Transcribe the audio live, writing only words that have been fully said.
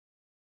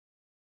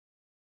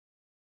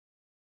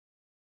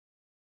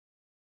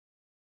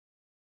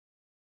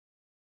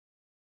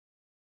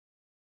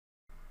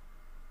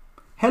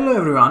Hello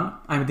everyone,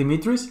 I'm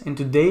Dimitris and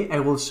today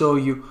I will show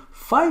you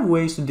 5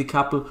 ways to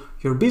decouple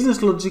your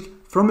business logic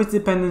from its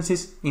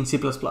dependencies in C++.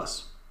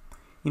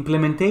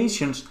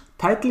 Implementations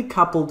tightly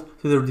coupled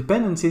to their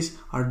dependencies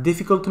are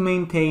difficult to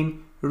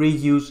maintain,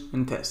 reuse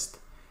and test.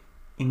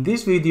 In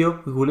this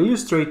video, we will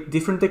illustrate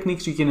different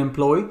techniques you can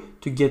employ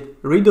to get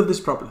rid of this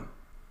problem.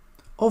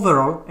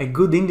 Overall, a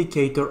good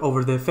indicator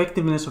over the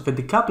effectiveness of a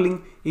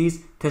decoupling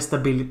is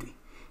testability.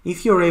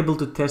 If you're able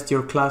to test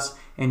your class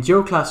and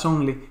your class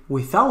only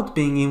without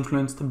being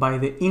influenced by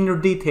the inner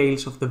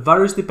details of the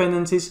various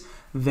dependencies,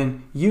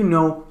 then you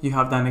know you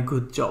have done a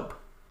good job.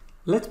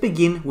 Let's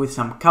begin with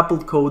some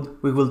coupled code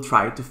we will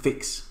try to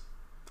fix.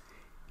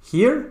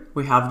 Here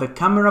we have the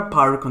camera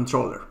power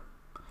controller.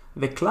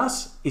 The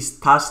class is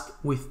tasked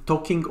with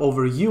talking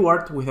over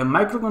UART with a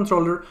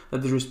microcontroller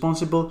that is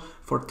responsible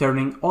for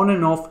turning on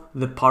and off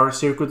the power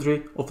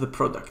circuitry of the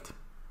product.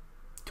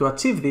 To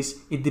achieve this,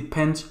 it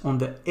depends on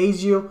the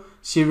ASIO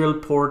Serial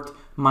Port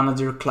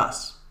Manager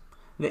class.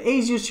 The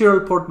ASIO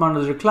Serial Port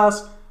Manager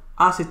class,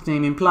 as its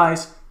name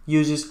implies,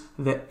 uses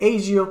the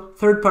ASIO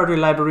third-party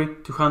library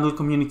to handle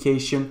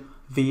communication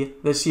via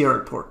the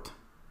serial port.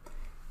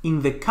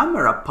 In the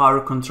camera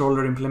power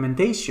controller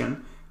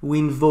implementation, we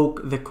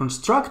invoke the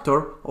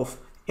constructor of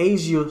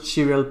ASIO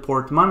Serial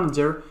Port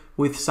Manager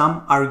with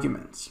some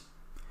arguments.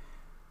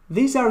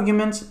 These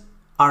arguments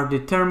are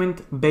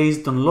determined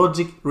based on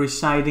logic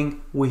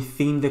residing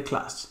within the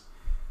class.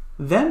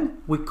 Then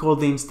we call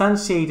the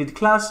instantiated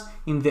class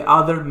in the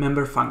other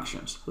member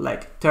functions,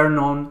 like turn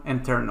on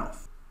and turn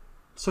off.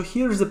 So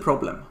here's the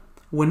problem.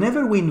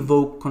 Whenever we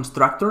invoke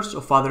constructors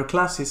of other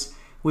classes,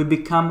 we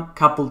become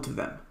coupled to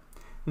them.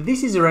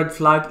 This is a red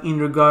flag in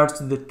regards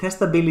to the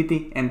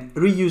testability and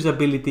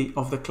reusability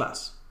of the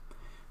class.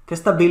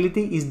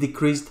 Testability is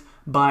decreased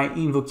by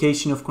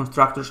invocation of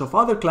constructors of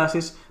other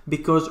classes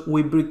because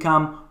we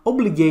become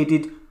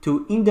obligated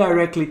to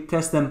indirectly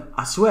test them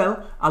as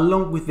well,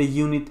 along with the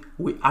unit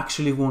we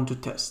actually want to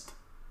test.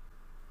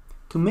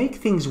 To make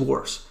things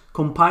worse,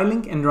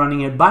 compiling and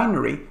running a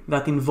binary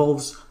that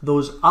involves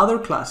those other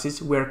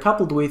classes we are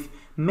coupled with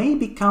may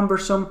be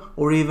cumbersome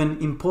or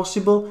even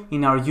impossible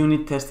in our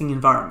unit testing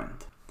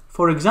environment.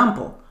 For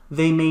example,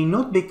 they may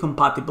not be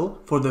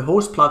compatible for the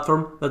host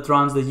platform that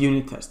runs the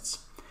unit tests.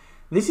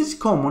 This is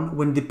common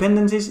when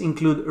dependencies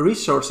include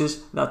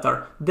resources that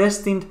are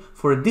destined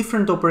for a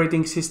different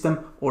operating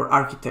system or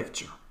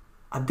architecture.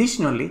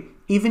 Additionally,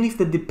 even if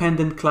the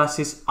dependent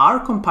classes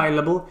are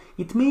compilable,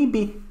 it may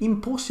be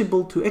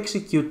impossible to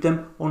execute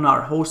them on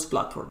our host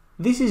platform.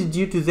 This is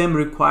due to them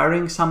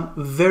requiring some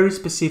very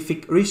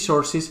specific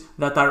resources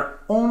that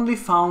are only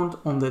found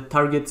on the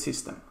target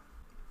system.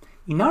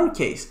 In our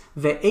case,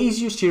 the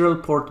ASIO Serial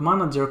Port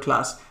Manager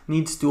class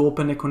needs to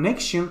open a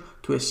connection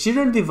to a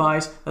serial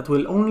device that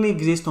will only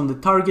exist on the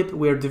target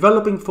we are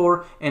developing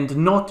for and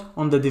not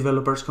on the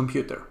developer's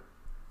computer.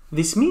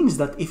 This means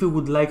that if we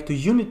would like to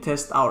unit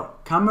test our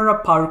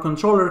camera power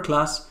controller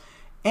class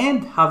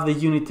and have the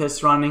unit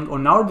tests running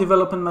on our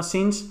development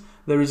machines,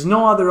 there is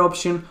no other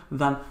option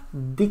than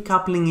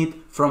decoupling it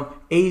from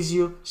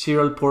ASIO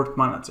Serial Port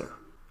Manager.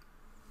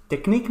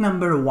 Technique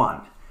number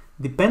 1.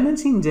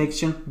 Dependency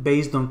injection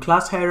based on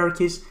class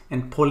hierarchies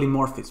and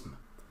polymorphism.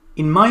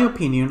 In my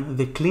opinion,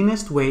 the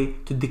cleanest way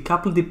to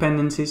decouple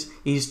dependencies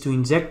is to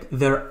inject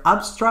their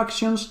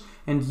abstractions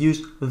and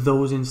use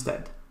those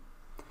instead.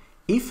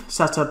 If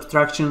such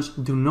abstractions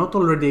do not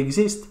already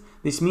exist,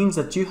 this means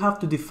that you have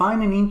to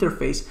define an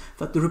interface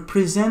that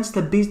represents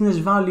the business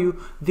value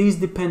these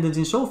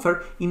dependencies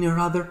offer in a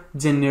rather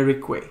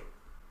generic way.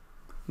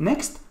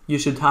 Next, you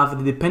should have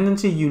the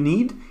dependency you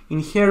need,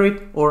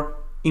 inherit or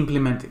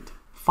implement it.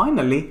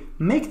 Finally,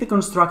 make the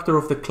constructor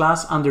of the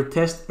class under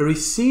test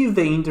receive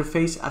the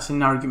interface as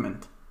an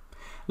argument.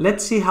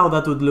 Let's see how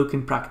that would look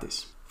in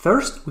practice.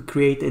 First, we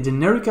create a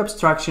generic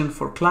abstraction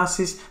for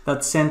classes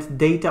that send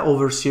data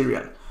over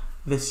serial,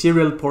 the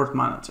Serial Port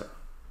Manager.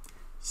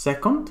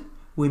 Second,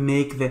 we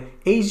make the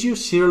ASIO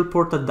Serial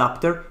Port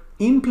Adapter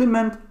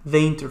implement the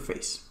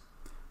interface.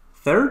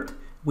 Third,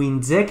 we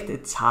inject a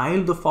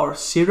child of our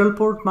Serial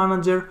Port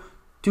Manager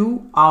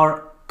to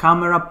our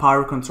camera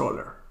power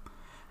controller.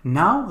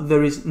 Now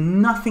there is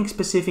nothing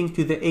specific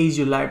to the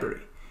ASIO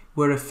library.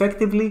 We're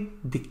effectively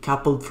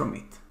decoupled from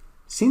it.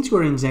 Since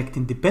we're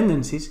injecting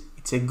dependencies,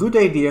 it's a good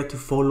idea to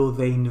follow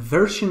the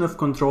inversion of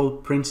control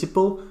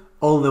principle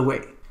all the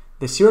way.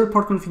 The serial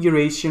port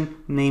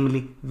configuration,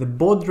 namely the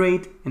baud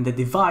rate and the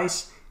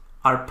device,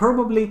 are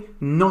probably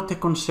not a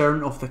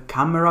concern of the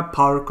camera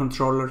power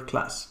controller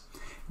class.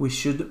 We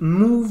should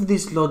move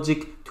this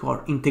logic to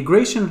our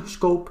integration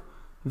scope,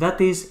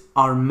 that is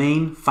our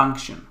main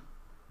function.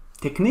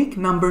 Technique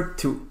number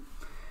 2.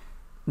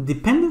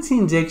 Dependency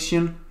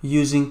injection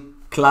using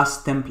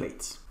class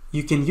templates.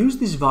 You can use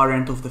this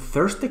variant of the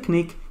first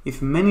technique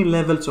if many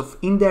levels of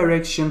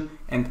indirection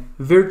and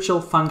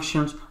virtual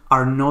functions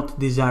are not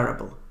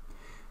desirable.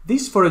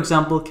 This, for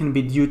example, can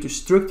be due to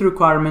strict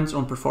requirements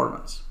on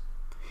performance.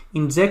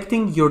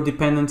 Injecting your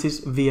dependencies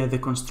via the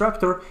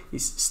constructor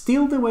is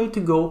still the way to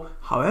go.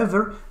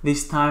 However,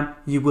 this time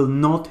you will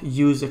not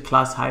use a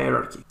class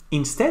hierarchy.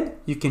 Instead,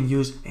 you can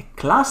use a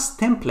class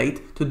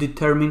template to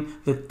determine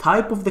the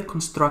type of the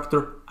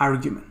constructor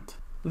argument.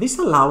 This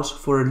allows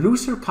for a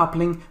looser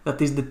coupling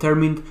that is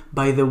determined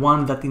by the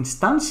one that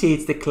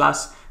instantiates the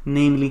class,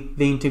 namely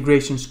the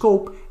integration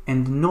scope,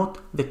 and not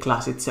the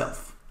class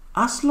itself.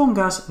 As long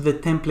as the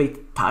template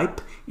type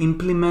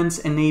implements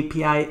an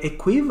API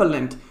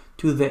equivalent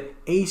to the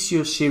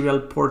ASIO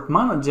serial port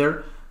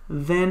manager,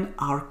 then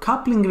our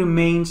coupling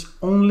remains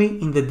only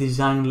in the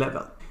design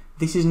level.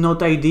 This is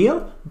not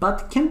ideal,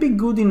 but can be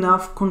good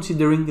enough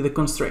considering the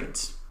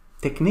constraints.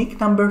 Technique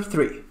number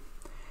 3.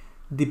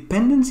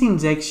 Dependency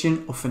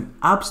injection of an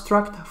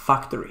abstract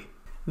factory.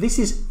 This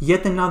is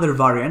yet another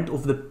variant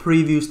of the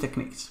previous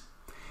techniques.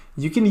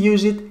 You can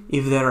use it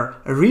if there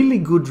are really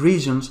good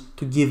reasons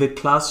to give a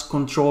class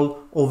control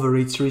over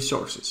its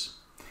resources.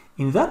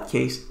 In that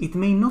case, it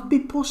may not be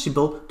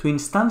possible to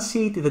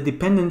instantiate the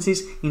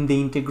dependencies in the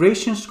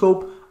integration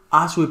scope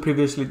as we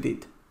previously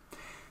did.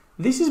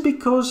 This is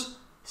because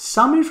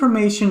some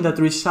information that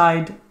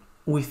reside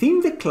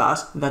within the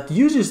class that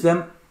uses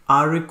them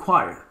are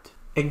required.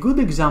 A good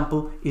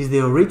example is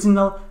the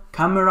original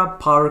camera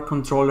power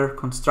controller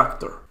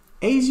constructor.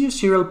 ASIO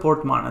serial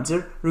port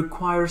manager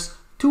requires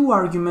 2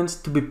 arguments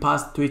to be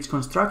passed to its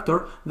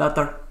constructor that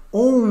are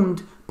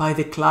owned by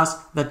the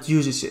class that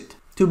uses it.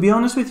 To be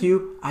honest with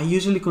you, I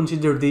usually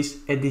consider this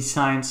a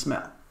design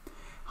smell.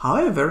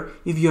 However,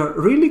 if you are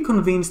really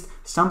convinced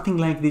something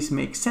like this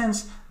makes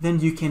sense,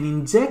 then you can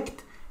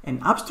inject an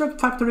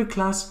abstract factory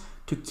class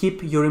to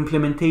keep your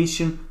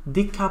implementation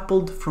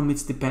decoupled from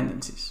its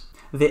dependencies.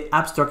 The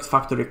abstract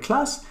factory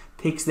class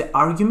takes the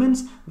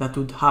arguments that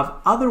would have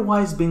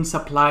otherwise been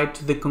supplied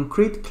to the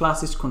concrete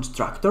class's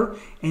constructor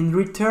and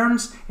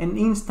returns an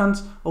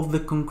instance of the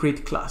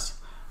concrete class.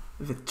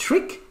 The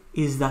trick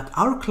is that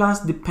our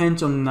class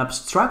depends on an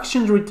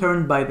abstraction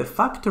returned by the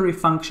factory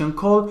function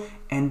call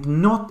and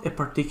not a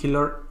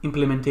particular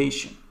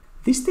implementation.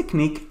 This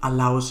technique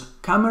allows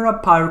camera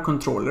power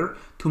controller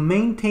to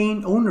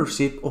maintain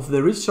ownership of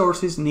the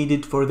resources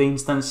needed for the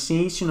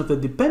instantiation of the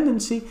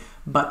dependency,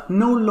 but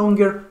no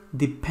longer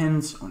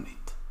depends on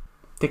it.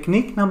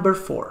 Technique number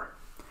 4.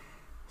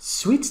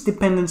 Switch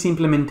dependency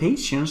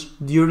implementations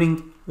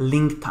during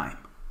link time.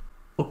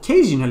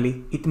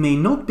 Occasionally, it may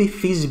not be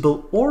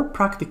feasible or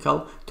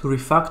practical to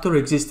refactor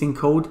existing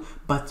code,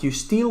 but you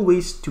still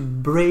wish to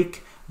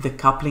break the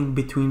coupling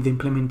between the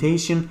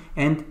implementation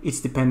and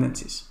its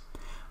dependencies.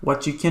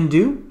 What you can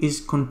do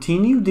is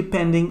continue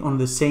depending on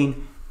the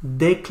same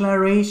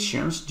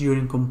declarations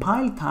during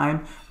compile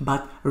time,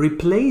 but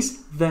replace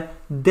the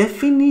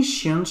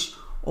definitions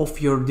of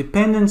your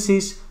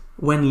dependencies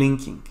when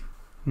linking.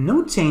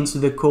 No change to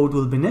the code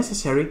will be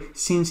necessary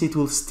since it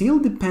will still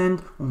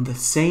depend on the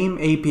same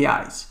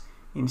APIs.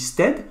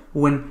 Instead,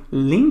 when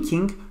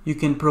linking, you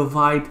can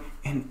provide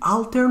an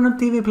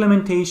alternative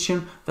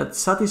implementation that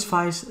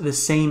satisfies the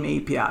same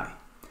API.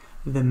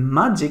 The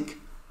magic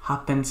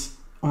happens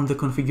on the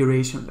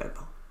configuration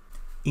level.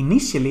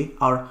 Initially,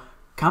 our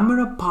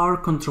camera power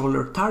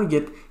controller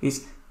target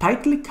is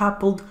tightly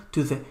coupled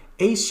to the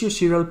ASIO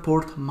serial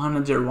port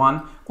manager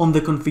one on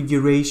the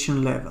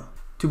configuration level.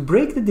 To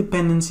break the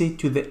dependency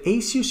to the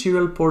ASIO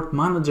serial port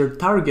manager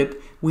target,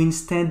 we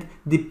instead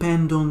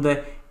depend on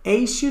the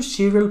ASIO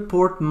serial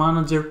port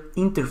manager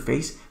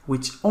interface,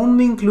 which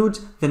only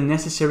includes the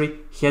necessary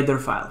header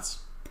files.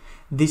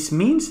 This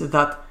means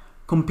that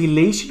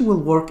compilation will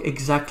work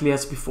exactly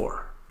as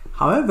before.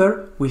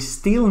 However, we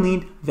still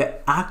need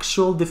the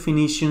actual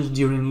definitions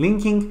during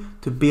linking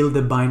to build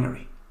the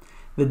binary.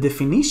 The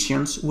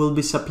definitions will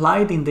be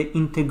supplied in the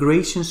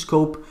integration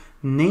scope,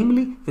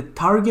 namely the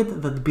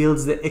target that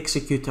builds the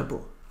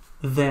executable.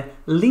 The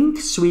link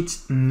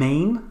switch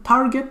main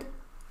target,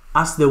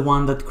 as the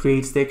one that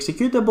creates the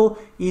executable,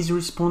 is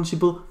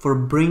responsible for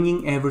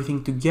bringing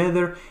everything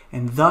together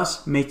and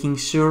thus making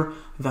sure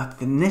that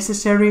the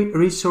necessary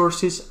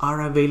resources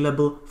are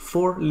available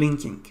for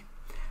linking.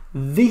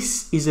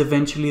 This is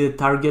eventually the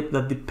target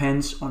that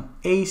depends on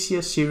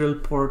ASIO serial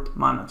port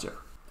manager.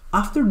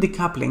 After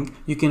decoupling,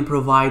 you can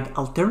provide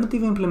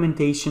alternative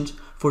implementations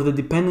for the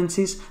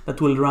dependencies that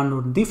will run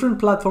on different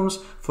platforms,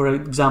 for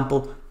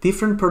example,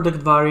 different product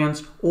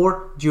variants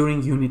or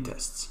during unit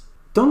tests.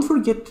 Don't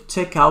forget to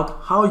check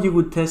out how you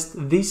would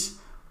test this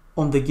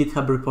on the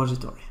GitHub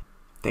repository.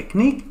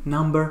 Technique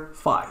number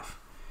 5.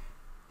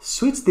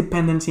 Switch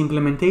dependency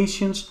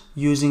implementations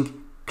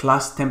using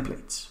class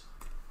templates.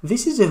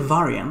 This is a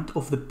variant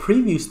of the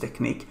previous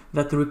technique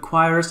that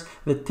requires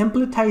the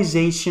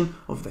templatization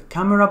of the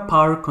camera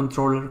power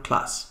controller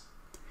class.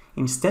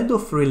 Instead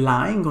of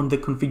relying on the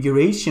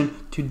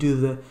configuration to do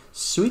the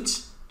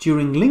switch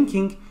during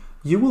linking,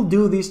 you will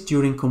do this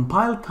during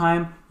compile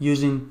time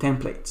using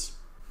templates.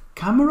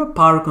 Camera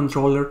power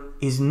controller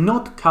is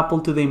not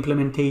coupled to the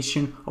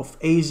implementation of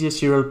ASIO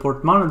serial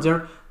port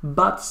manager,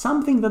 but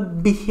something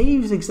that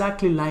behaves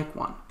exactly like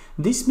one.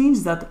 This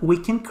means that we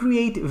can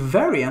create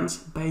variants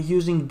by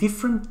using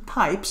different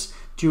types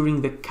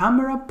during the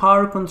camera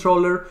power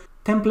controller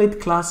template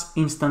class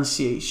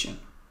instantiation.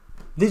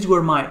 These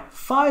were my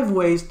 5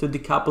 ways to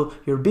decouple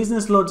your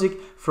business logic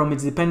from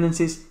its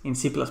dependencies in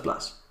C++.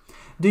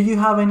 Do you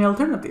have any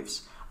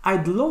alternatives?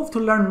 I'd love to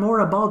learn more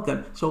about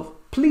them, so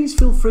please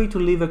feel free to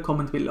leave a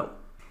comment below.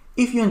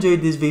 If you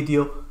enjoyed this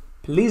video,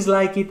 please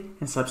like it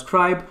and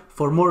subscribe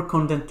for more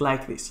content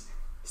like this.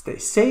 Stay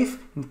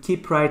safe and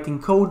keep writing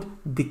code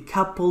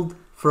decoupled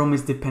from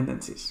its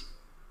dependencies.